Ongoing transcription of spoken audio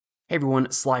Hey everyone,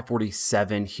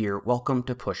 Sly47 here. Welcome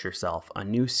to Push Yourself, a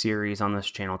new series on this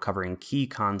channel covering key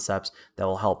concepts that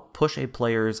will help push a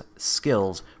player's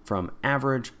skills from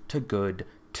average to good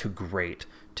to great.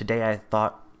 Today I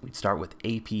thought we'd start with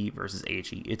AP versus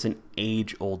HE. It's an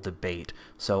age-old debate,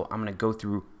 so I'm going to go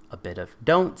through a bit of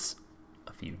don'ts,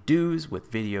 a few do's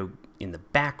with video in the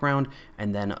background,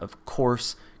 and then of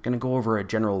course going to go over a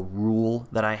general rule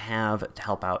that I have to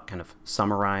help out, kind of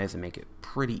summarize and make it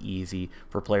pretty easy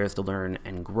for players to learn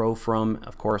and grow from.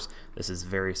 Of course, this is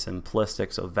very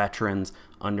simplistic, so veterans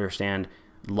understand.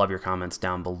 Love your comments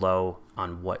down below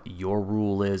on what your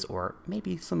rule is, or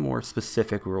maybe some more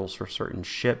specific rules for certain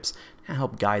ships to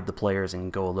help guide the players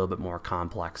and go a little bit more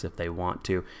complex if they want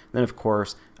to. And then of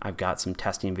course, I've got some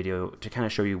testing video to kind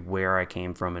of show you where I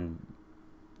came from and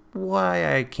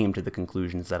why I came to the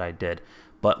conclusions that I did.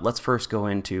 But let's first go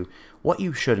into what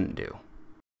you shouldn't do.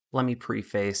 Let me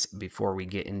preface before we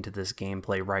get into this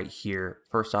gameplay right here.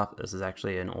 First off, this is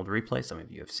actually an old replay. Some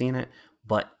of you have seen it,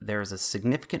 but there's a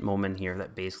significant moment here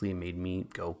that basically made me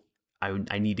go,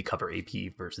 I need to cover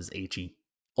AP versus HE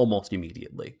almost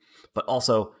immediately. But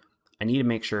also, I need to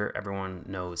make sure everyone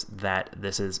knows that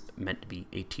this is meant to be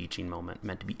a teaching moment,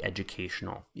 meant to be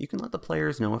educational. You can let the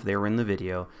players know if they were in the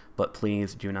video, but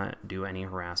please do not do any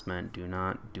harassment. Do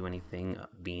not do anything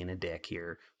being a dick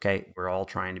here, okay? We're all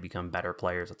trying to become better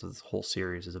players. That's what this whole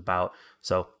series is about.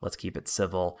 So let's keep it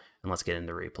civil and let's get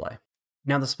into replay.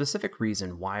 Now, the specific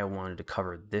reason why I wanted to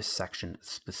cover this section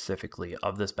specifically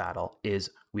of this battle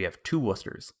is we have two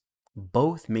Worcesters,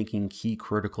 both making key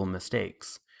critical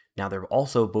mistakes. Now, they're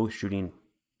also both shooting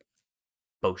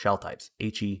both shell types,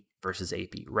 HE versus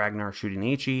AP. Ragnar shooting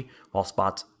HE while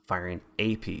Spot's firing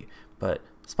AP. But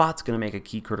Spot's going to make a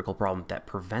key critical problem that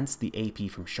prevents the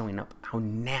AP from showing up how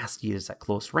nasty it is at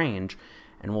close range,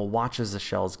 and we'll watch as the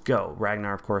shells go.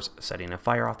 Ragnar, of course, setting a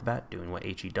fire off the bat, doing what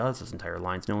HE does. This entire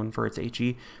line's known for its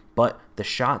HE. But the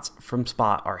shots from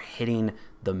Spot are hitting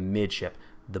the midship,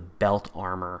 the belt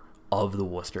armor of the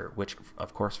Worcester, which,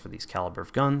 of course, for these caliber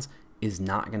of guns, is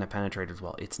not going to penetrate as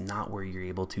well. It's not where you're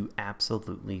able to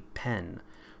absolutely pen.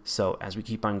 So as we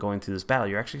keep on going through this battle,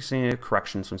 you're actually seeing a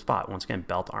correction from Spot. Once again,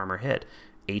 belt armor hit.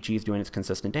 HE is doing its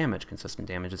consistent damage. Consistent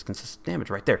damage is consistent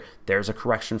damage right there. There's a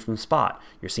correction from Spot.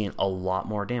 You're seeing a lot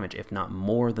more damage, if not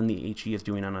more than the HE is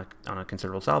doing on a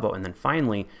considerable salvo. And then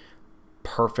finally,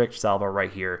 perfect salvo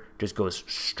right here, just goes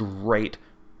straight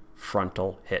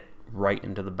frontal hit right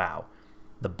into the bow.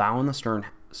 The bow and the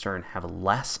stern have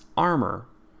less armor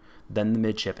than the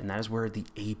midship, and that is where the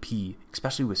AP,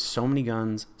 especially with so many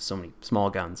guns, so many small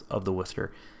guns of the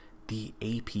Worcester, the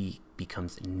AP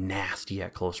becomes nasty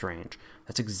at close range.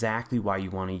 That's exactly why you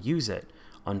want to use it.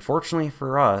 Unfortunately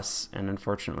for us, and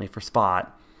unfortunately for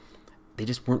Spot, they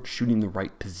just weren't shooting the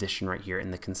right position right here,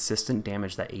 and the consistent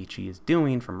damage that HE is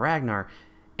doing from Ragnar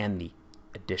and the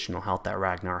additional health that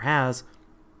Ragnar has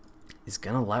is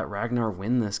gonna let Ragnar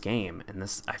win this game. And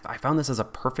this, I found this as a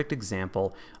perfect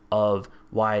example of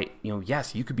why,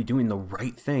 yes, you could be doing the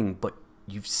right thing, but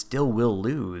you still will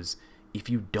lose if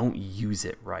you don't use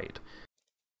it right.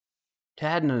 To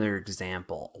add another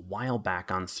example, a while back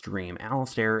on stream,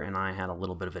 Alistair and I had a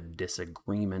little bit of a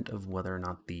disagreement of whether or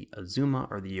not the Azuma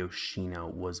or the Yoshino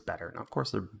was better. Now, of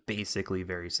course, they're basically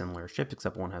very similar ships,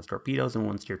 except one has torpedoes and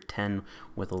one's tier 10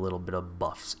 with a little bit of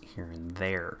buffs here and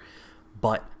there.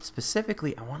 But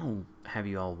specifically, I want to have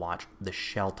you all watch the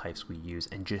shell types we use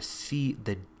and just see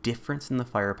the difference in the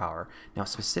firepower. Now,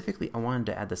 specifically, I wanted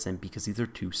to add this in because these are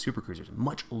two supercruisers,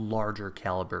 much larger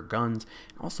caliber guns,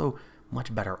 and also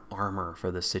much better armor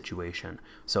for this situation.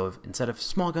 So instead of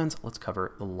small guns, let's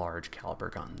cover the large caliber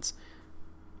guns.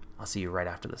 I'll see you right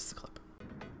after this clip.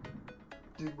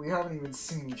 Dude, we haven't even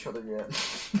seen each other yet.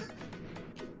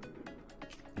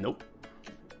 Nope.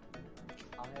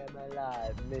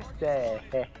 Alive, mister.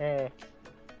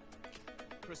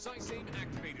 Precise aim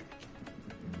activated.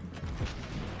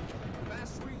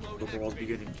 Fast reload Overall's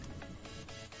activated. beginning.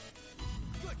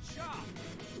 Good job.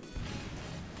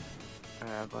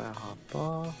 I'm gonna hop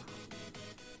off.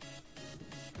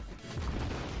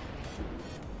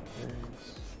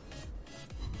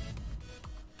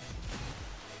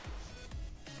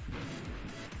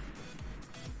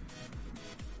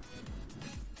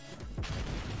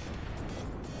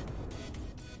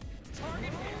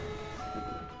 Target hit.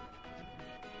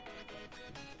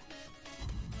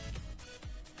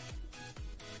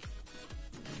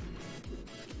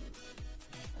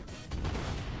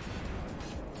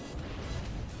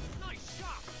 Nice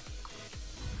shot.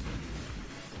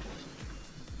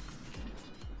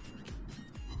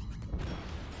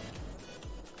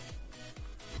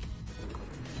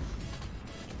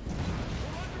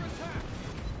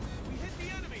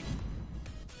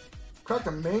 Cracked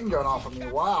a main gun off of me.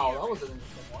 Wow, that was an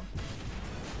interesting one.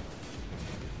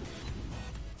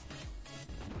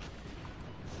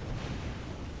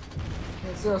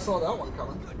 Can't say I saw that one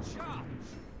coming. Good job.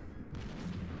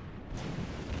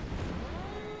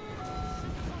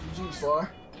 GG, Sly.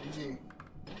 GG.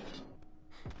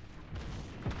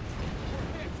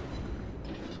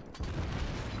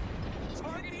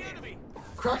 Target the enemy.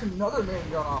 Cracked another main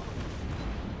gun off of me.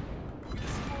 We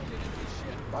destroyed an enemy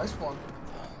ship. Nice one.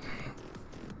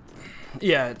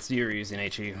 Yeah, it's you're using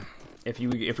HE.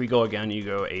 If we go again, you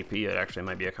go AP. It actually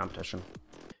might be a competition.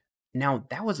 Now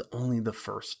that was only the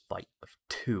first fight of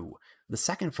 2. The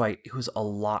second fight, it was a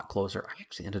lot closer. I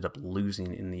actually ended up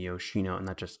losing in the Yoshino, and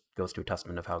that just goes to a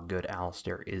testament of how good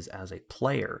Alistair is as a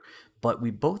player. But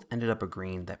we both ended up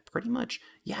agreeing that pretty much,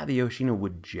 yeah, the Yoshino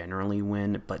would generally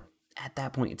win, but at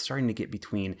that point, it's starting to get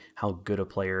between how good a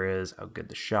player is, how good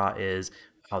the shot is,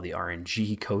 how the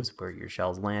RNG goes, where your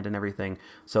shells land and everything.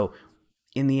 So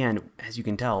in the end, as you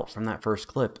can tell from that first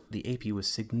clip, the AP was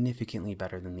significantly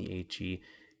better than the HE.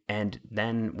 And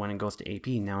then when it goes to AP,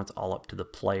 now it's all up to the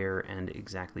player and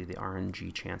exactly the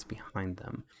RNG chance behind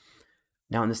them.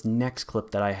 Now in this next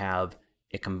clip that I have,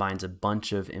 it combines a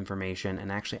bunch of information,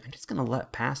 and actually I'm just going to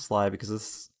let past slide because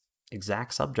this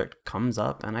exact subject comes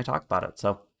up and I talk about it. So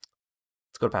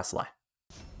let's go to past slide.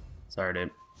 Sorry,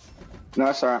 dude. No,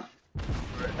 it's alright.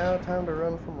 Now time to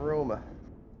run from Roma.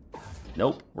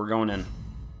 Nope, we're going in.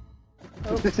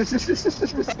 That was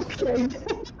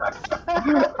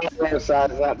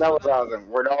awesome.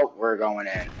 We're going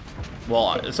in.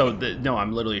 Well, so no,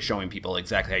 I'm literally showing people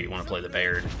exactly how you want to play the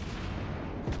Bayard.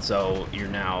 So you're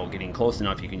now getting close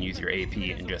enough you can use your AP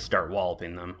and just start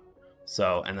walloping them.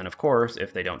 So, and then of course,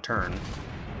 if they don't turn.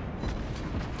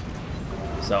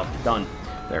 So, done.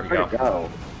 There we go.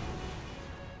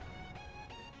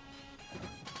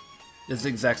 It's the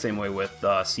exact same way with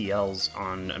CLs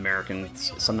on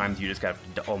Americans. Sometimes you just got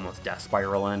to almost death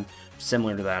spiral in.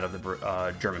 Similar to that of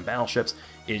the German battleships,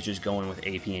 is just going with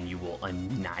AP and you will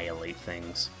annihilate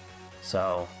things.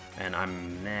 So, and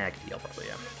I'm heal probably,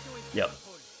 yeah. Yep.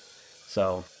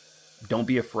 So, don't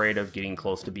be afraid of getting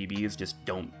close to BBs, just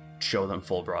don't show them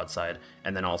full broadside.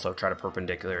 And then also try to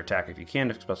perpendicular attack if you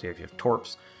can, especially if you have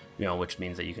torps, you know, which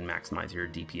means that you can maximize your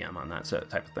DPM on that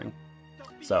type of thing.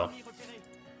 So,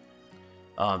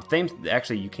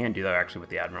 actually, you can do that actually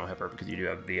with the Admiral Hipper because you do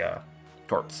have the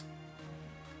torps.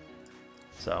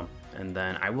 So, and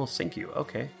then I will sink you.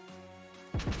 Okay.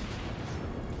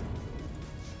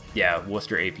 Yeah,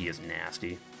 Worcester AP is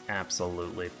nasty.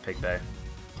 Absolutely. Pig Bay.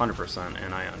 100%,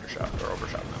 and I undershot or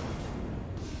overshot them.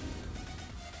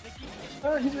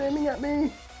 Oh, he's aiming at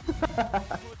me!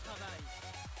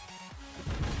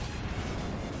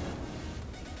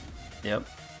 Yep.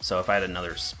 So if I had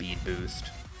another speed boost.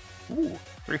 Ooh,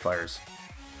 3 fires.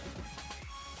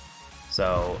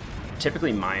 So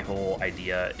typically my whole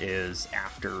idea is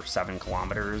after 7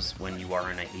 kilometers, when you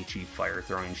are in a HE fire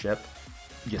throwing ship,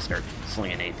 you start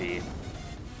slinging AP.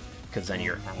 Because then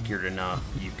you're accurate enough,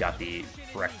 you've got the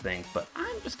correct thing, but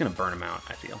I'm just going to burn them out,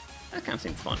 I feel. That kind of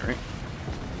seems fun, right?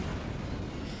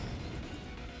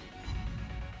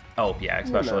 Oh, yeah,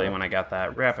 especially when I got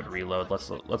that rapid reload.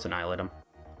 Let's annihilate them.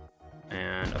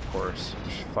 And, of course,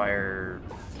 fire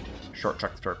short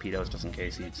chuck the torpedoes just in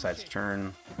case he decides to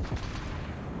turn.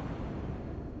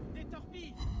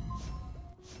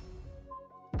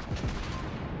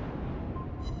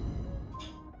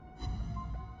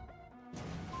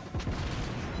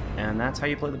 And that's how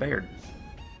you play the Bayard.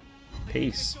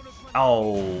 Peace.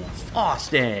 Oh,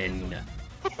 Austin!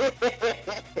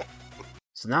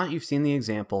 So now that you've seen the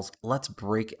examples, let's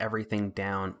break everything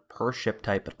down per ship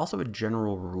type, but also a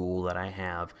general rule that I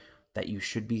have that you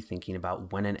should be thinking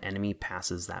about when an enemy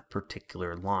passes that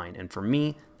particular line. And for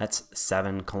me, that's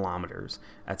 7 kilometers.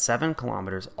 At 7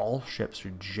 kilometers, all ships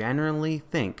should generally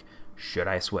think, should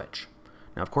I switch?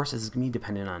 Now, of course, this is going to be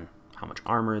dependent on how much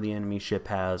armor the enemy ship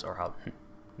has, or how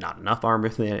not enough armor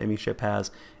the enemy ship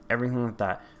has, everything like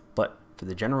that. But for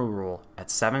the general rule,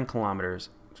 at 7 kilometers,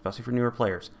 especially for newer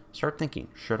players, start thinking,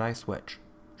 should I switch?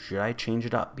 Should I change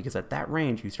it up? Because at that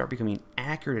range, you start becoming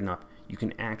accurate enough, you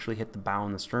can actually hit the bow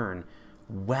and the stern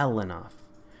well enough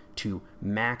to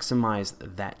maximize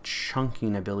that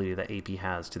chunking ability that AP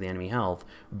has to the enemy health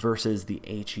versus the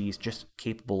HE's just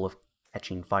capable of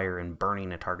catching fire and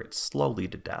burning a target slowly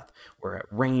to death. Where at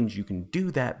range, you can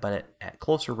do that, but at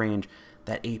closer range,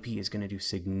 that AP is going to do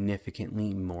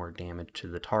significantly more damage to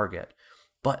the target.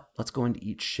 But let's go into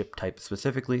each ship type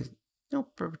specifically, you know,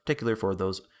 particular for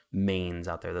those mains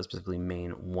out there, that's specifically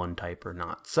main 1 type or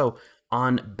not. So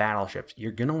on battleships,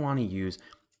 you're going to want to use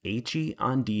HE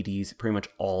on DDs pretty much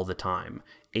all the time,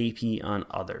 AP on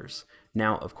others.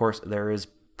 Now, of course, there is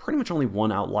pretty much only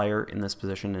one outlier in this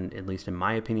position, and at least in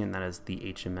my opinion, that is the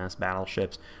HMS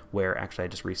battleships, where actually I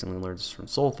just recently learned this from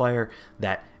Soulfire,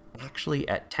 that actually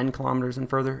at 10 kilometers and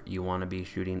further, you want to be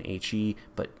shooting HE,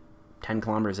 but 10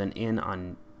 kilometers and in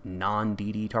on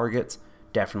non-DD targets,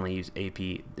 definitely use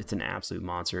AP. It's an absolute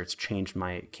monster. It's changed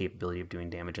my capability of doing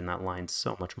damage in that line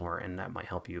so much more, and that might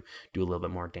help you do a little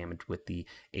bit more damage with the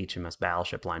HMS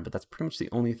battleship line, but that's pretty much the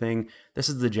only thing. This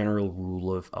is the general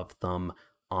rule of thumb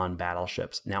on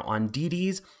battleships. Now on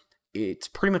DDs, it's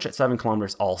pretty much at 7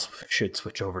 kilometers all should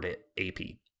switch over to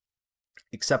AP,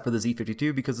 except for the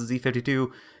Z52, because the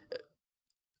Z52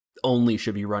 only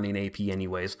should be running AP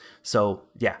anyways. So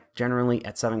yeah, generally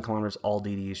at 7 kilometers, all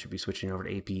DDs should be switching over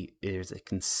to AP. There's a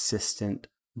consistent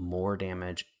more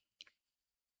damage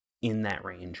in that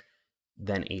range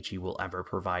than HE will ever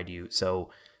provide you.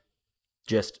 So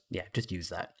just use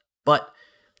that. But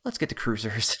let's get to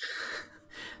cruisers.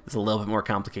 It's a little bit more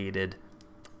complicated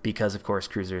because, of course,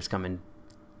 cruisers come in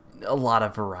a lot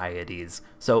of varieties.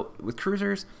 So with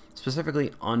cruisers,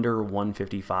 specifically under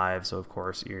 155, so of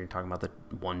course you're talking about the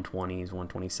 120s,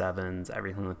 127s,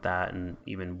 everything like that, and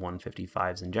even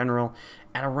 155s in general,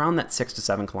 at around that 6 to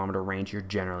 7 kilometer range, you're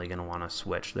generally going to want to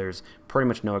switch. There's pretty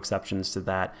much no exceptions to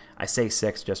that. I say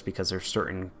 6 just because there's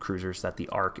certain cruisers that the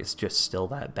arc is just still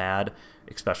that bad,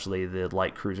 especially the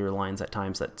light cruiser lines at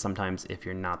times, that sometimes if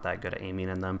you're not that good at aiming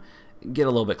in them, get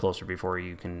a little bit closer before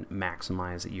you can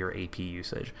maximize your AP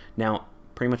usage. Now,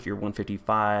 pretty much your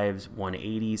 155s,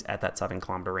 180s at that 7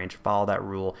 kilometer range, follow that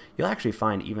rule. You'll actually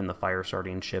find even the fire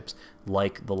starting ships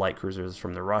like the light cruisers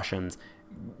from the Russians,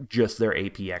 just their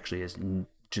AP actually is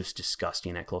just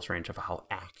disgusting at close range of how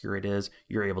accurate it is.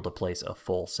 You're able to place a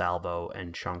full salvo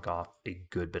and chunk off a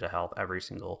good bit of health every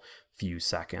single few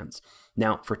seconds.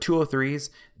 Now for 203s,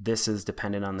 this is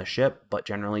dependent on the ship, but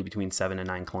generally between 7 and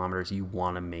 9 kilometers, you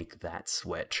want to make that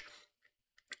switch.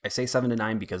 I say 7 to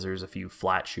 9 because there's a few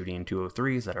flat shooting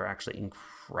 203s that are actually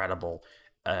incredible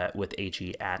with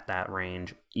HE at that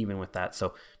range, even with that.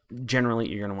 So generally,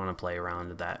 you're going to want to play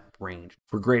around that range.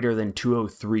 For greater than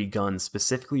 203 guns,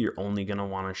 specifically, you're only going to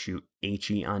want to shoot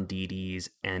HE on DDs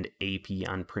and AP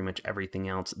on pretty much everything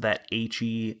else. That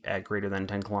HE at greater than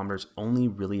 10 kilometers only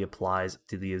really applies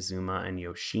to the Azuma and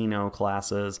Yoshino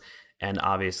classes, and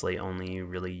obviously only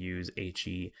really use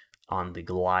HE on the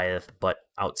Goliath, but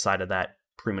outside of that,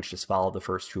 pretty much just follow the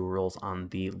first two rules on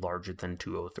the larger than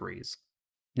 203s.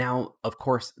 Now, of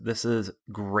course, this is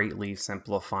greatly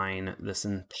simplifying this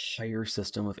entire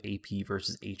system of AP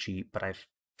versus HE, but I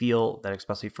feel that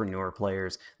especially for newer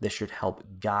players, this should help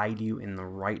guide you in the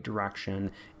right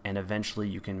direction, and eventually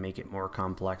you can make it more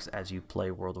complex as you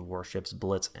play World of Warships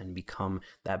Blitz and become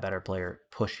that better player,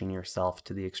 pushing yourself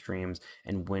to the extremes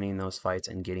and winning those fights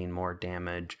and getting more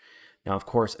damage. Now, of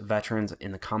course, veterans,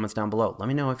 in the comments down below, let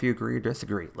me know if you agree or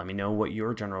disagree. Let me know what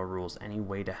your general rules, any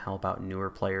way to help out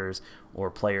newer players or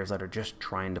players that are just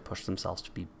trying to push themselves to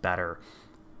be better.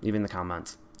 Leave in the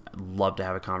comments. I'd love to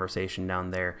have a conversation down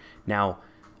there. Now,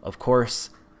 of course,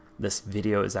 this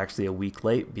video is actually a week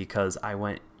late because I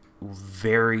went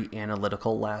very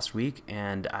analytical last week,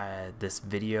 and this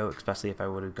video, especially if I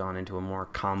would have gone into a more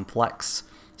complex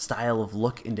style of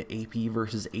look into AP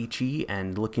versus HE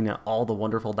and looking at all the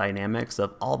wonderful dynamics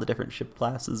of all the different ship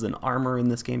classes and armor in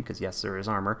this game, because yes, there is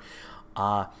armor,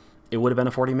 it would have been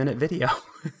a 40-minute video.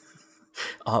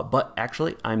 But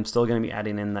actually, I'm still going to be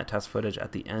adding in that test footage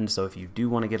at the end, so if you do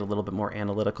want to get a little bit more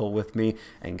analytical with me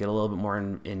and get a little bit more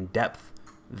in-depth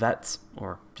vets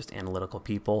or just analytical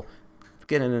people,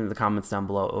 get it in the comments down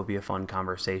below. It will be a fun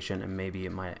conversation, and maybe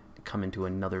it might come into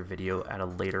another video at a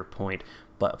later point.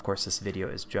 But of course, this video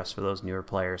is just for those newer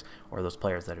players or those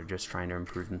players that are just trying to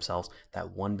improve themselves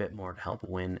that one bit more to help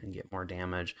win and get more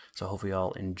damage. So hopefully you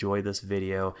all enjoy this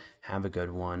video. Have a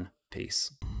good one.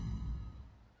 Peace.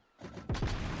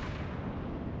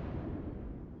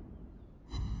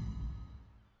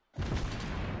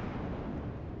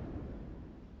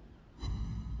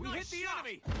 We hit the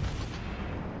enemy!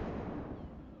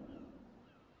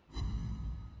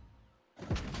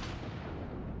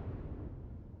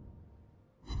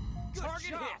 Target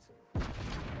hit!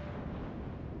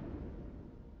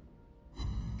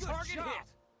 Target hit!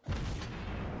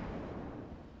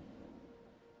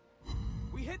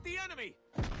 We hit the enemy!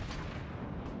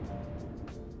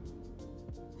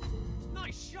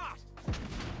 Nice shot!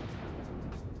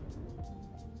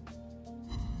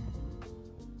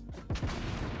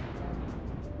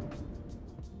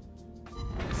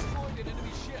 We destroyed an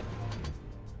enemy ship!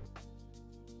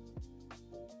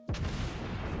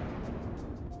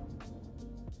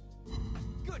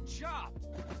 Good job!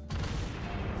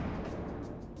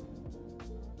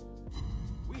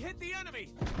 the enemy!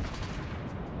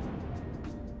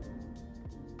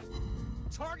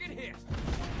 Target hit!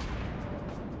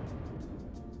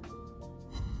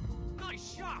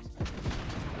 Nice shot!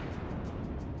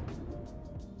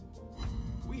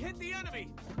 We hit the enemy!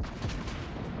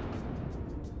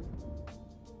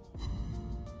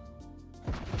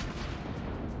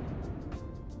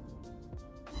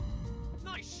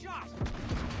 Nice shot!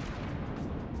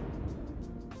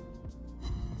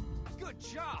 Good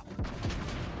job!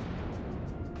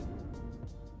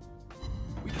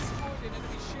 We destroyed an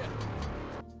enemy ship!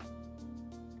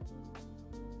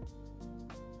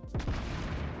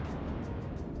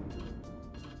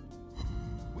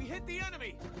 We hit the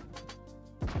enemy!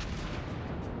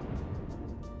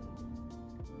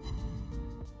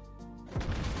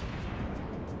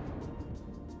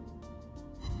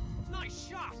 Nice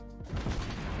shot!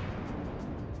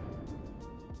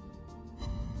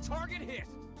 Target hit!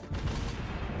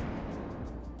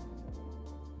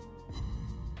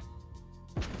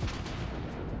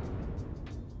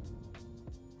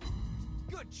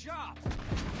 Good job!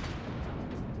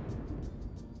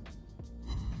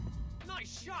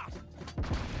 Nice shot!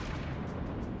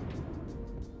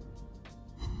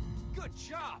 Good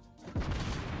job!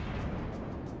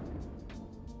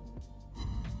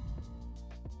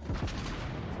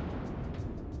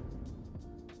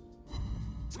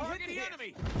 Target the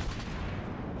enemy!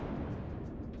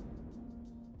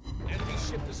 Enemy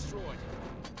ship destroyed.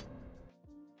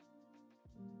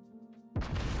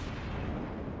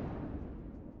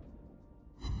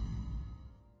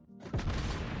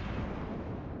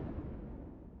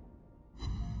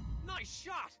 Nice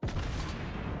shot!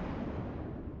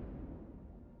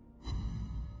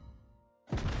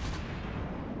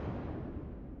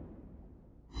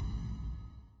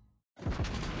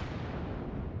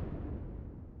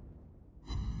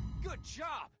 Good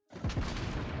job!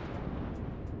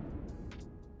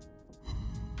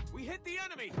 We hit the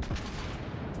enemy!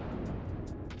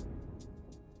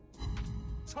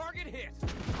 Target hit!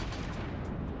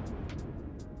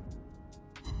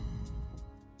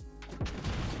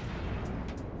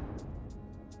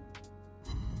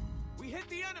 We hit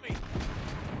the enemy!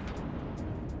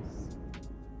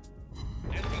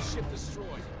 Enemy ship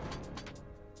destroyed.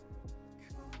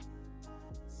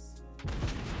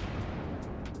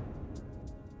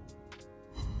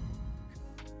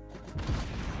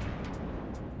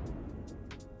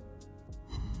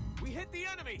 We hit the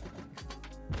enemy!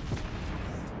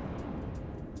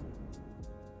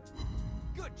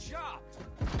 Good job!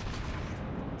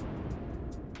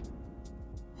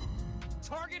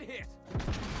 Target hit!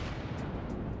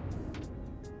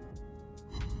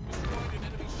 Destroyed an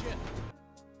enemy ship.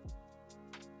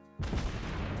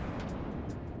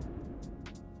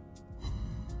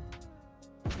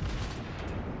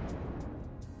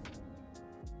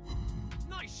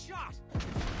 Nice shot!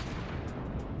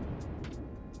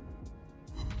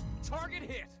 Target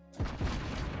hit!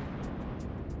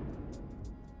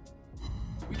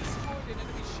 We destroyed an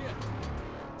enemy ship.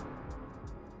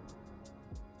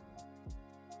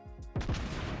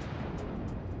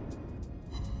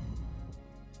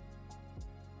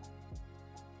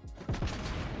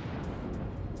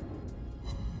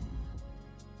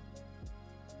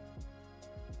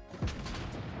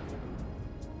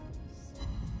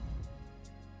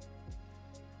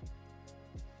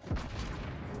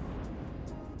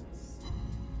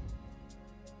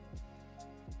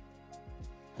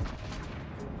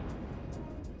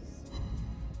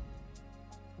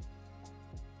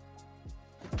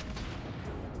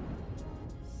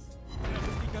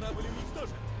 Вражеский корабль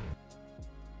уничтожен.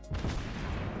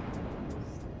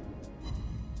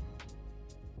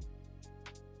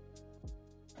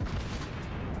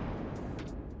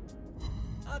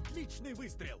 Отличный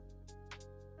выстрел!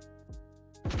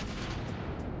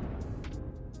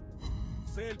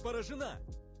 Цель поражена!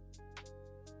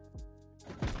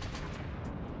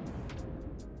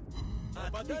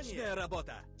 Отличная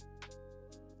работа!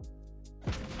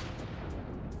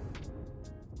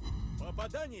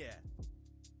 Попадание!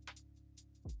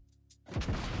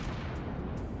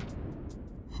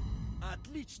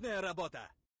 Отличная работа!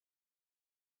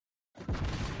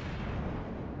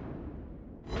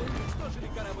 Мы уничтожили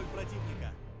корабль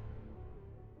противника!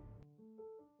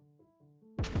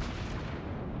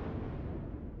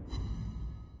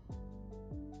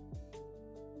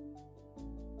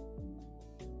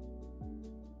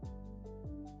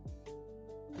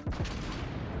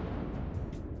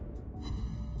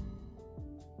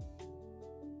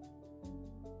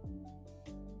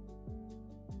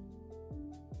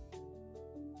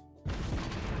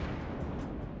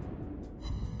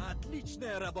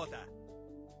 Отличная работа!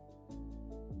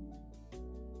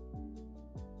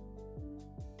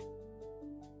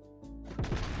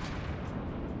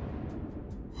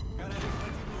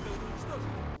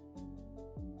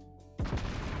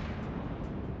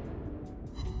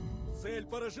 Цель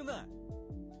поражена.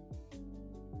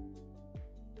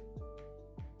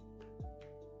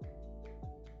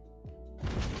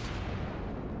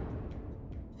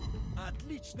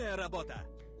 Отличная работа!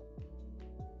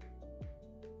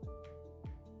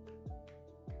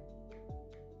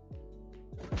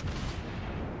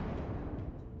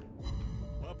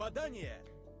 Попадание!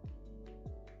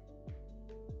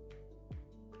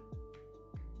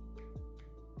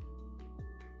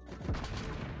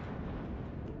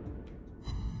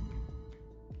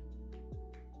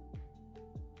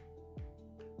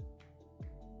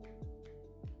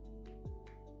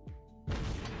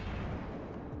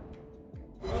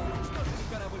 Уничтожить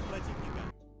корабль противника!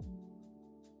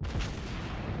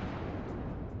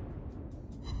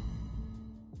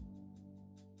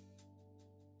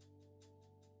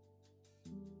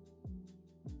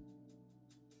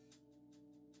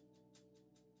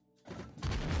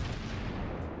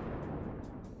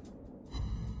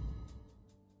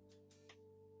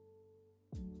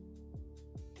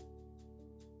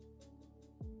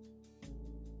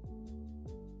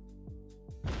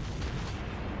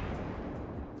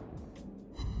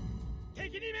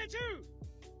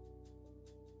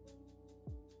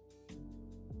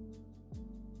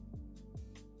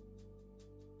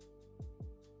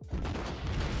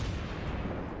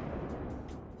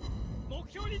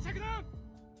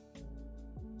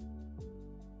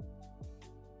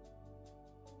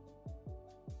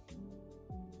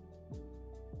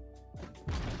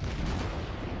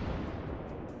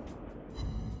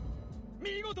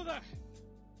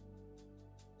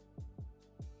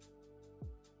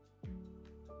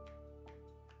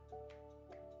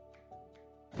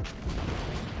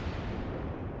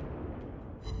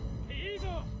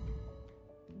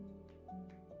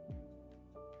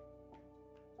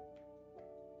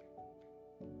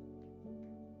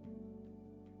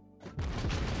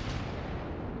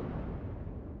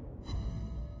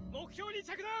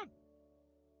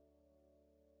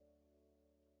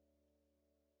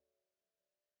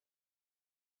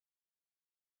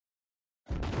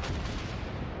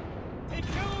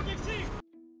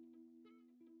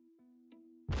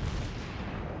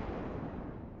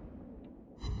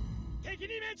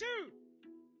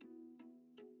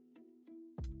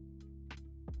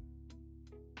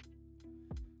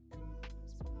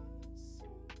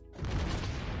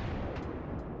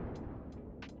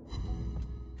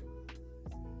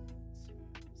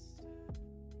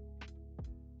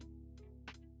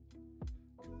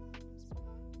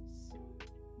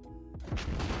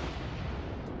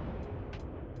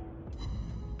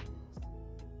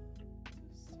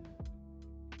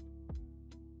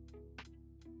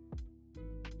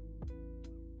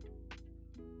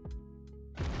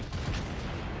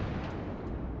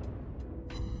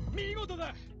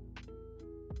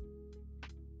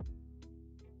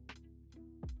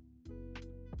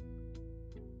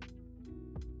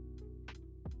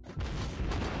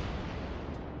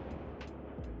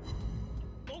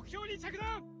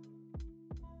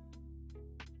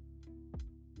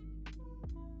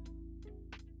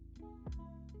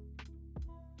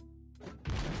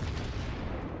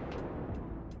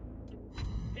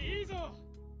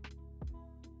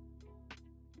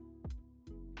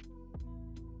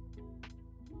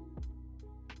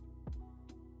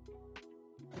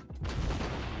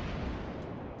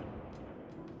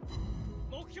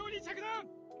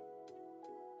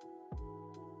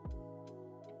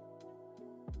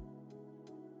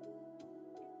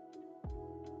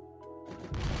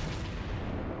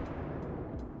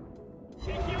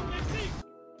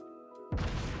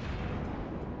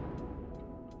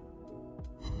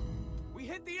 We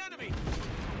hit the enemy!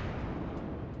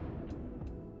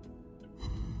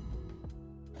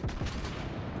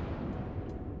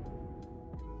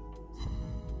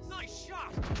 Nice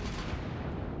shot!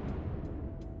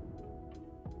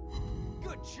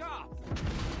 Good job!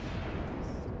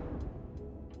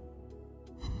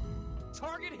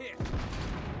 Target hit!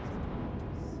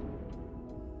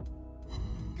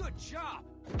 Good job!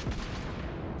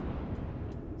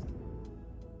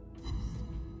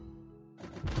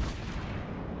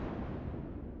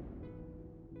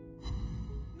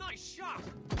 Nice shot!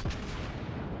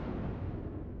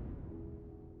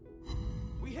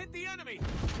 We hit the enemy!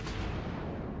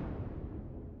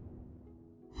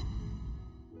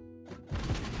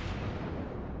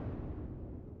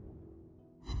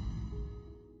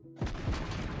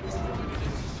 Destroying an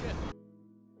enemy ship!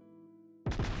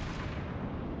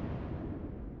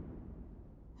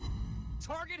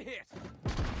 Target hit!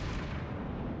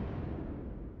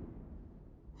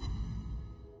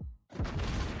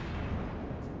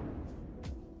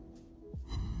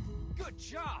 Good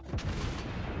job!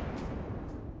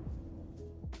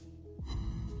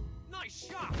 Nice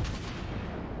shot!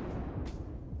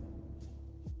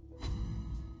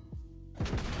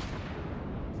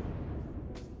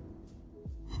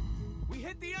 We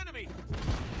hit the enemy!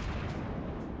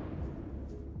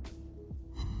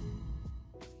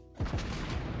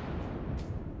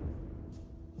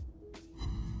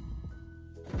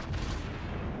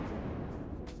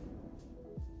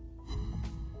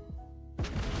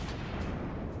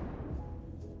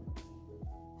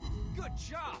 Good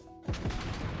job!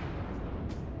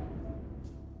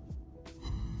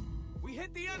 We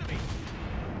hit the enemy!